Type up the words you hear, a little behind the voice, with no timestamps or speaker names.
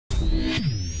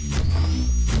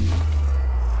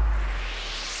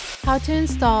How to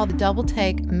install the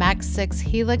DoubleTake Max6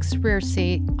 Helix Rear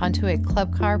Seat onto a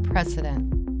Club Car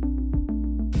Precedent.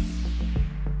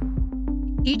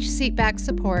 Each seatback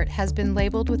support has been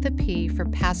labeled with a P for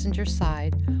passenger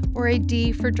side or a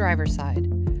D for driver side.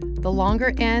 The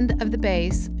longer end of the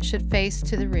base should face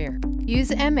to the rear. Use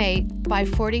M8 by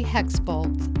 40 hex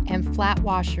bolts and flat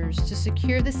washers to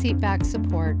secure the seatback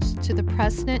supports to the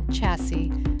Precedent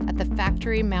chassis at the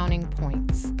factory mounting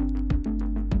points.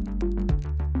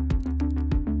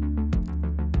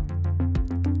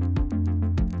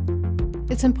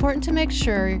 It's important to make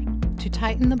sure to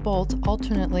tighten the bolts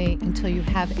alternately until you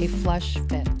have a flush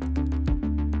fit.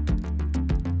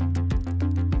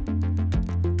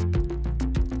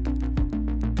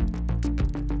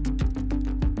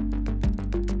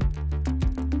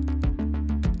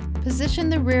 Position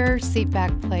the rear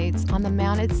seatback plates on the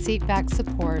mounted seatback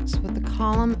supports with the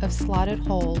column of slotted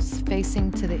holes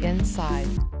facing to the inside.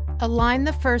 Align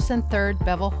the first and third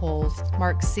bevel holes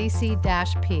marked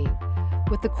CC-P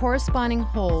with the corresponding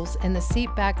holes in the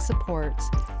seatback supports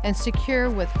and secure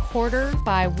with 1/4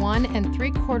 by 1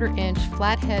 3/4 inch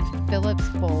flathead Phillips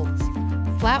bolts,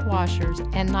 flat washers,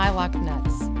 and nylock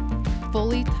nuts.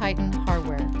 Fully tightened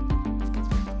hardware.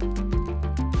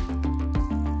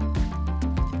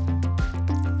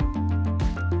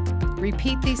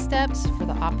 Repeat these steps for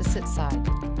the opposite side.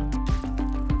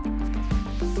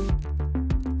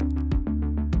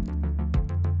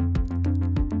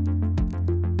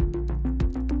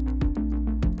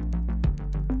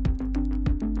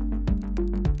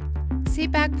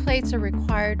 Seatback plates are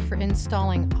required for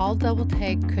installing all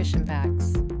DoubleTake cushion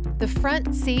backs. The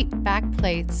front seat back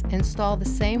plates install the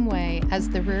same way as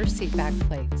the rear seat back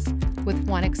plates, with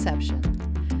one exception.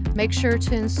 Make sure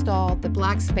to install the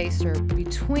black spacer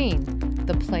between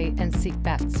the plate and seat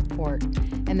back support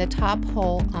and the top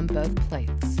hole on both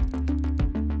plates.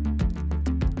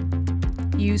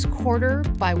 Use 1/4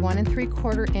 by 1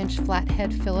 3/4 inch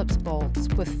flathead Phillips bolts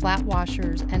with flat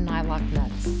washers and nylock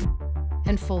nuts,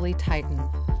 and fully tighten.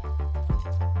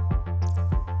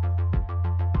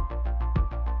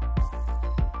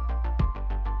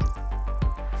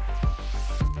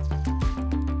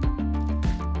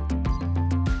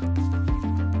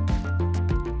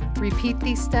 Repeat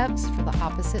these steps for the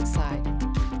opposite side.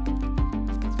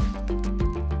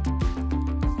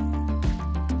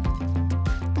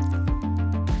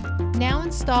 Now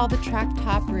install the track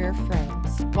top rear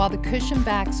frames while the cushion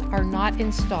backs are not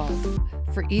installed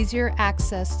for easier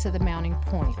access to the mounting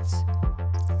points.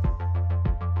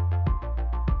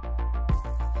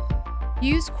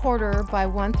 Use 1/4 by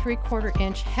 1 3/4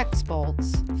 inch hex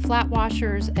bolts, flat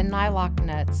washers, and nylock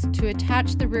nuts to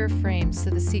attach the rear frames to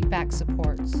the seatback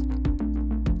supports.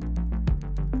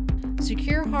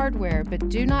 Secure hardware, but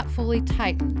do not fully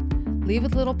tighten. Leave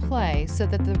a little play so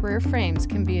that the rear frames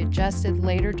can be adjusted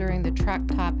later during the track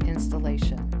top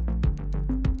installation.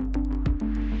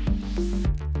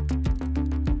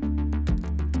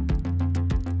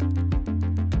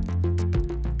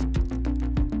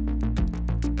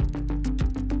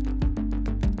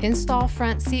 Install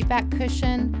front seatback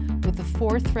cushion with the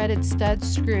 4 threaded studs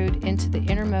screwed into the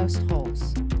innermost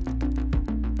holes.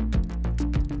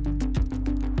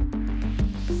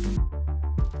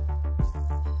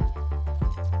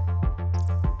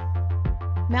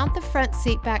 Mount the front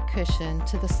seatback cushion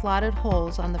to the slotted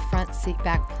holes on the front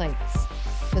seatback plates.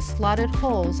 The slotted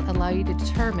holes allow you to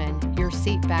determine your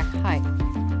seatback height.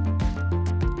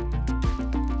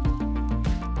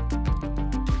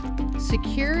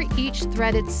 Secure each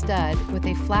threaded stud with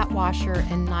a flat washer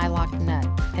and nylock nut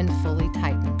and fully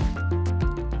tighten.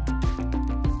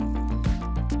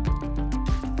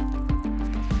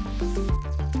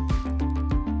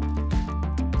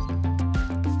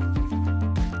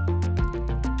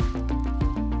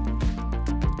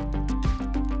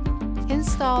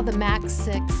 Install the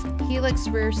Max6 Helix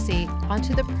Rear Seat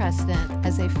onto the Precedent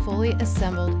as a fully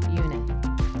assembled unit.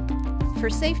 For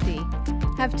safety,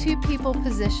 have 2 people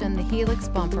position the Helix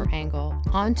bumper angle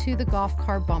onto the golf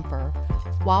cart bumper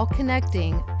while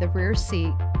connecting the rear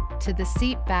seat to the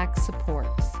seat back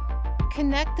supports.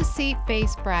 Connect the seat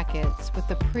base brackets with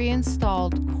the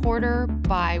pre-installed 1/4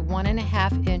 by 1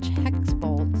 1/2 inch hex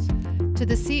bolts to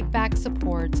the seat back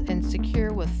supports and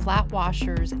secure with flat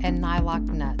washers and nylock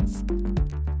nuts.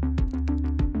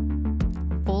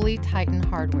 Fully tighten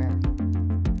hardware.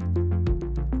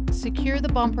 Secure the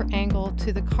bumper angle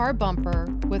to the car bumper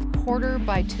with 1/4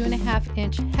 by 2 1/2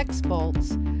 inch hex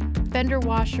bolts, fender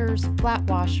washers, flat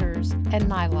washers, and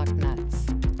nylock nuts.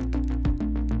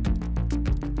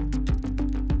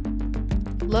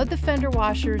 Load the fender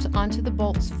washers onto the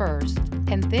bolts first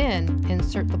and then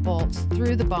insert the bolts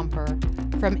through the bumper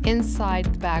from inside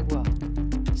the bagwell.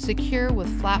 Secure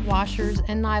with flat washers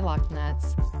and nylock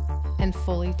nuts and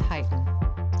fully tighten.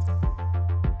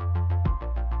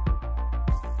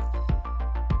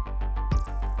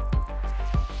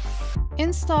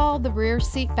 Install the rear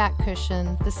seat back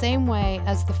cushion the same way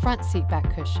as the front seat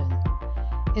back cushion.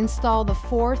 Install the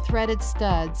 4 threaded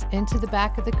studs into the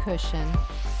back of the cushion,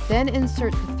 then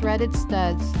insert the threaded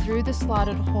studs through the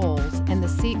slotted holes in the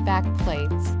seat back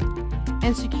plates,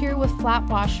 and secure with flat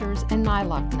washers and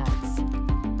nylock nuts.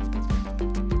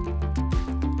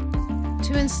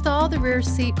 To install the rear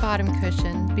seat bottom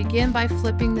cushion, begin by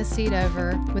flipping the seat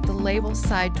over with the label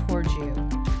side towards you.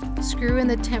 Screw in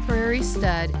the temporary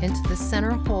stud into the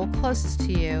center hole closest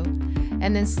to you,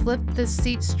 and then slip the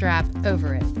seat strap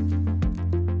over it.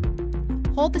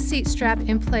 Hold the seat strap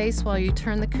in place while you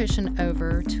turn the cushion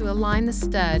over to align the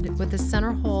stud with the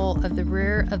center hole of the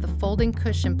rear of the folding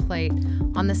cushion plate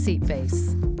on the seat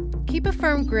base. Keep a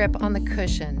firm grip on the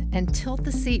cushion and tilt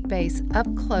the seat base up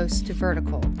close to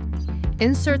vertical.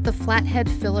 Insert the flathead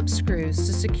Phillips screws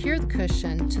to secure the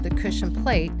cushion to the cushion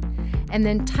plate, and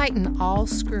then tighten all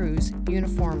screws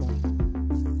uniformly.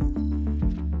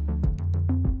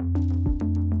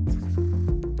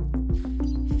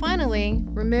 Finally,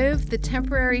 remove the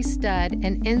temporary stud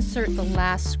and insert the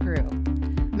last screw.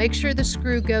 Make sure the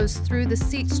screw goes through the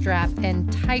seat strap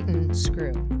and tighten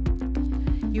screw.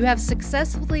 You have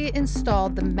successfully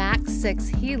installed the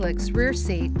Max6 Helix Rear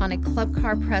Seat on a Club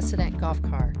Car Precedent golf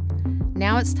cart.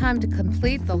 Now it's time to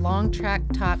complete the long track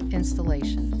top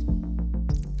installation.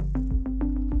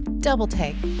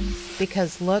 DoubleTake,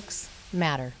 because looks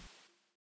matter.